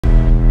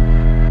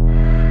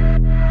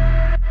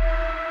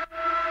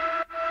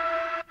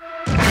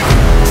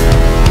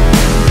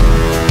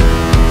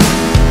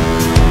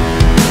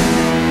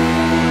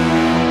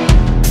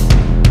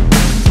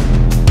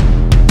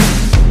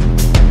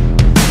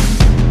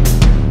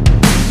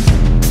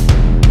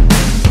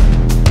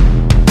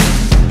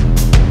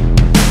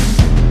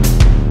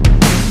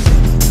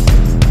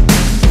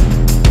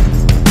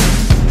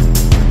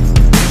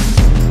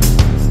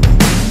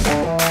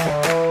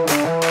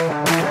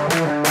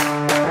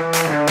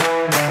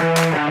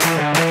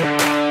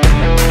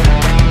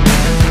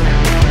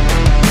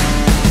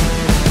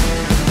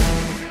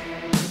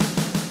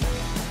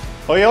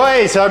Oi,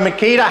 oi, so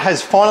Makita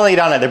has finally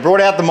done it. They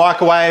brought out the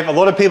microwave. A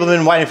lot of people have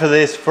been waiting for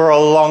this for a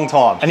long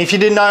time. And if you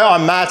didn't know,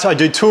 I'm Matt. I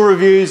do tool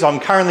reviews. I'm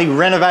currently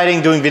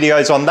renovating, doing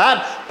videos on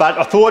that, but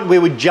I thought we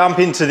would jump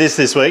into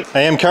this week. I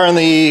am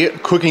currently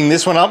cooking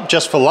this one up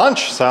just for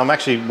lunch. So I'm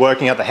actually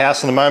working at the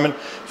house at the moment.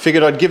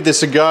 Figured I'd give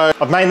this a go.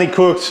 I've mainly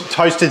cooked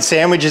toasted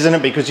sandwiches in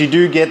it because you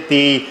do get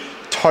the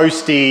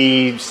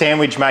toasty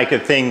sandwich maker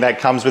thing that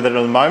comes with it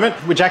at the moment,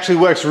 which actually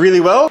works really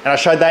well. And I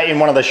showed that in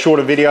one of the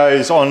shorter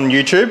videos on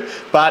YouTube.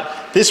 But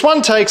this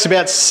one takes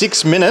about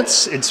 6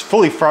 minutes. It's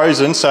fully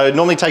frozen, so it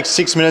normally takes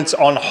 6 minutes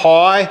on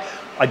high.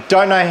 I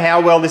don't know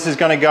how well this is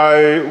going to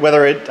go,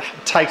 whether it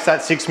takes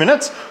that 6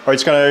 minutes or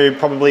it's going to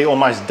probably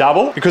almost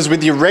double. Because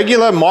with your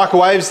regular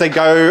microwaves, they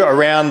go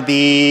around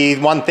the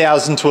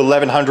 1000 to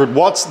 1100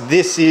 watts.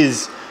 This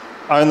is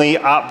only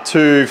up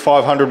to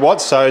 500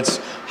 watts, so it's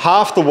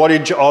half the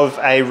wattage of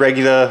a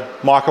regular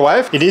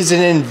microwave. It is an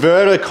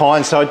inverter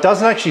kind, so it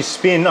doesn't actually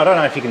spin. I don't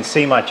know if you can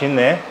see much in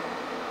there,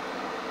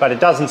 but it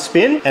doesn't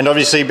spin. And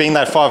obviously being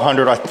that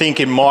 500, I think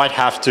it might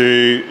have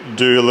to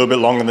do a little bit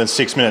longer than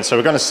 6 minutes. So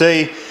we're gonna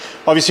see,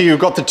 obviously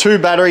you've got the two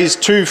batteries,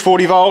 two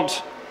 40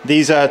 volt.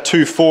 These are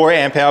two 4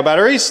 amp hour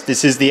batteries.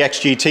 This is the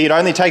XGT. It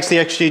only takes the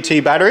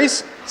XGT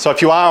batteries. So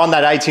if you are on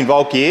that 18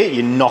 volt gear,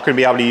 you're not gonna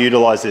be able to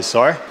utilize this,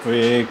 sorry.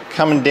 We're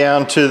coming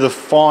down to the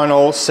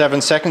final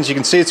 7 seconds. You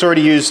can see it's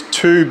already used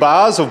 2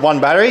 bars of one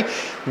battery.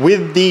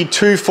 With the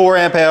two 4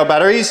 amp hour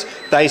batteries,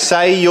 they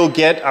say you'll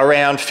get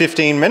around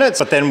 15 minutes,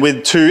 but then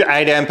with two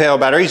 8 amp hour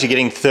batteries, you're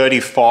getting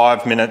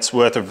 35 minutes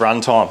worth of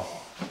runtime.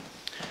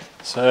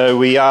 So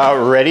we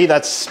are ready.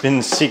 That's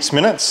been 6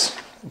 minutes.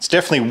 It's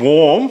definitely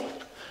warm,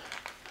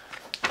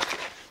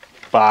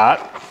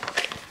 but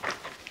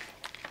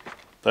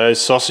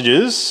those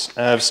sausages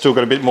have still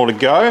got a bit more to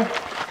go.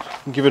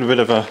 Give it a bit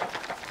of a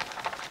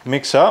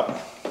mix up.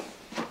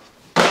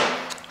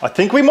 I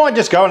think we might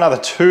just go another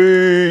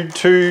two,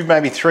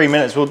 maybe 3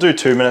 minutes. We'll do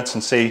 2 minutes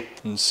and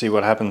see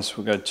what happens.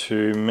 We'll go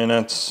 2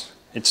 minutes.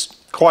 It's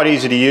quite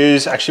easy to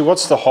use. Actually,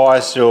 what's the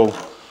highest it'll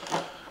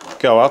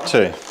go up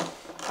to?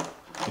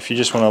 If you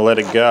just want to let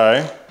it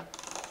go.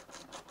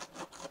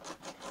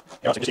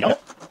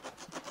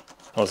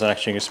 I wasn't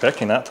actually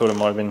expecting that, thought it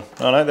might have been,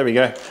 oh no, there we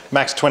go.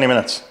 Max 20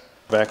 minutes.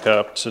 Back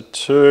up to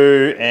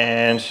 2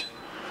 and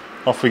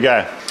off we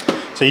go.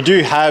 So you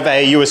do have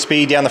a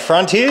USB down the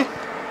front here,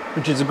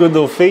 which is a good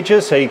little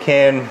feature, so you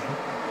can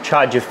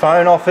charge your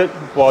phone off it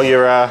while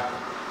you're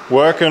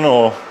working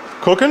or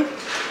cooking.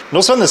 And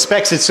also in the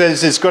specs it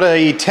says it's got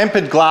a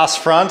tempered glass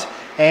front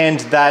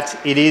and that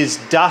it is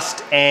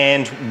dust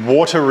and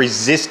water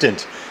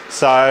resistant.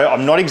 So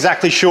I'm not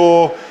exactly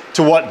sure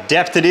to what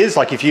depth it is.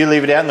 Like if you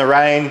leave it out in the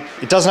rain,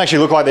 it doesn't actually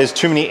look like there's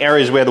too many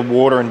areas where the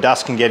water and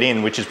dust can get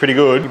in, which is pretty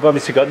good. You've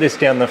obviously got this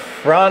down the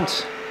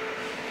front.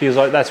 Feels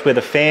like that's where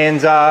the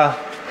fans are.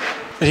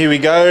 But here we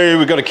go,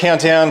 we've got to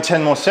count down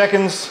 10 more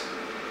seconds.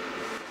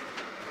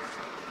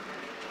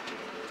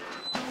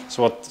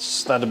 So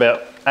what's that,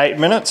 about 8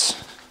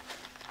 minutes?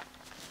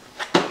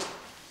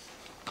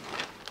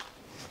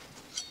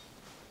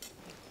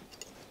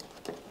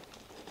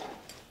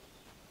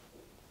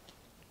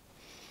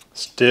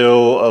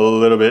 Still a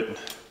little bit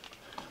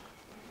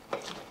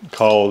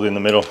cold in the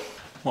middle.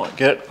 Might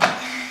get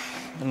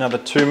another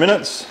 2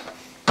 minutes.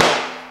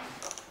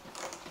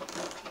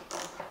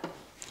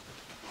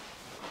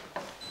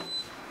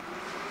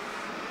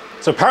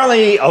 So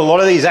apparently a lot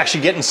of these are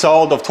actually getting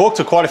sold. I've talked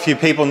to quite a few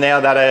people now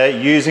that are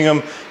using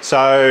them.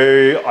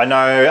 So I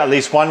know at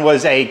least one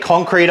was a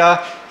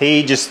concreter.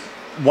 He just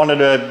wanted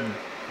to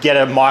get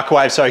a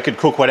microwave so he could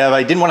cook whatever.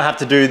 He didn't want to have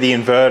to do the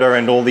inverter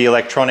and all the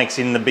electronics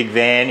in the big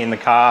van in the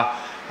car.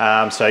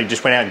 So he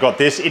just went out and got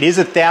this. It is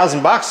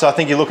 $1,000, so I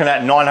think you're looking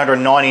at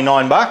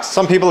 999 bucks.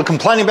 Some people are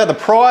complaining about the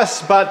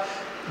price, but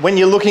when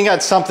you're looking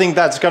at something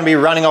that's going to be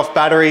running off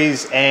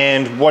batteries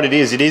and what it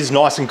is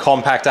nice and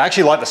compact. I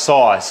actually like the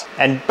size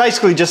and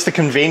basically just the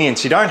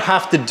convenience. You don't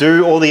have to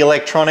do all the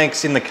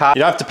electronics in the car. You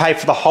don't have to pay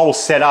for the whole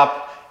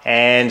setup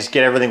and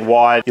get everything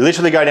wired. You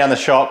literally go down the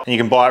shop and you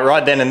can buy it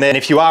right then and then.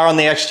 If you are on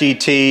the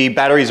XGT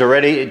batteries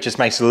already, it just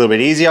makes it a little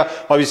bit easier.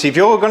 Obviously, if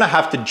you're gonna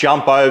have to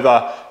jump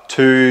over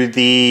to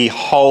the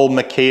whole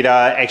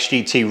Makita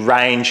XGT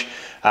range,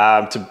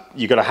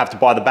 you're gonna have to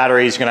buy the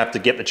batteries, you're gonna have to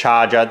get the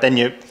charger, then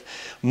you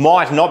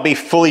might not be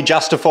fully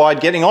justified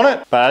getting on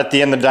it. But at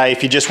the end of the day,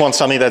 if you just want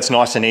something that's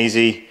nice and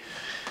easy,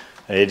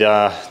 it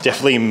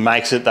definitely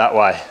makes it that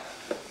way.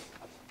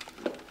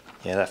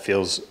 Yeah, that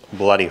feels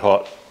bloody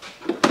hot.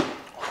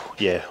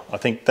 Yeah, I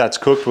think that's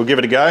cooked. We'll give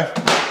it a go.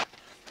 A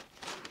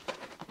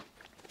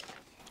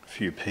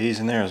few peas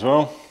in there as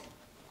well.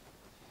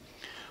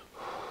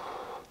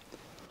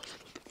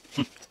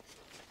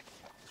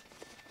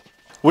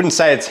 Wouldn't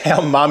say it's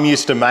how Mum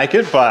used to make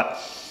it, but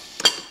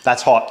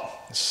that's hot.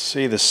 Let's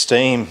see the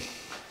steam.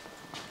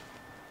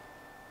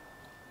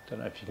 Don't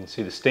know if you can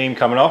see the steam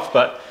coming off,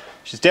 but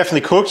she's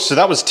definitely cooked. So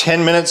that was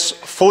 10 minutes,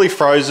 fully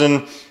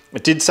frozen.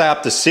 It did say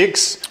up to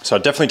 6, so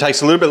it definitely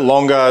takes a little bit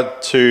longer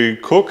to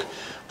cook.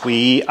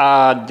 We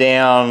are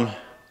down,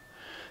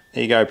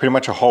 there you go, pretty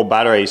much a whole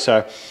battery.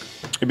 So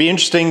It'd be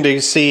interesting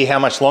to see how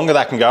much longer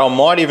that can go. I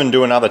might even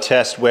do another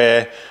test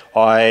where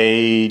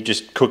I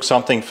just cook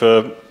something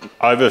for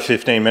over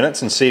 15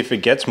 minutes and see if it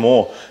gets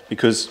more,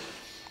 because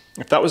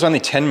if that was only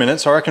 10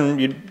 minutes, I reckon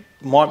you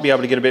might be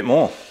able to get a bit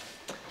more.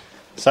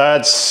 So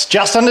it's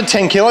just under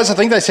 10 kilos. I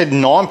think they said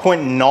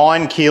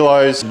 9.9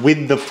 kilos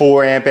with the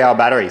 4 amp hour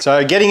battery.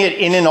 So getting it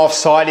in and off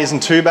site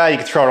isn't too bad. You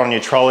can throw it on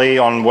your trolley,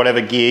 on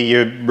whatever gear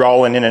you're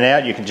rolling in and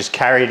out. You can just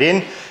carry it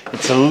in.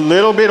 It's a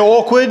little bit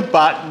awkward,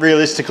 but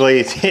realistically,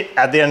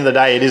 at the end of the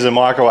day, it is a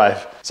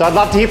microwave. So I'd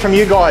love to hear from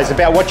you guys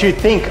about what you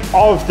think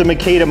of the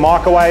Makita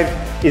Microwave.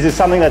 Is it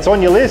something that's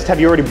on your list? Have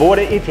you already bought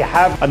it? If you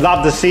have, I'd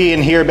love to see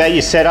and hear about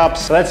your setups.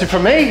 So that's it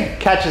from me.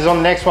 Catch us on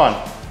the next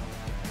one.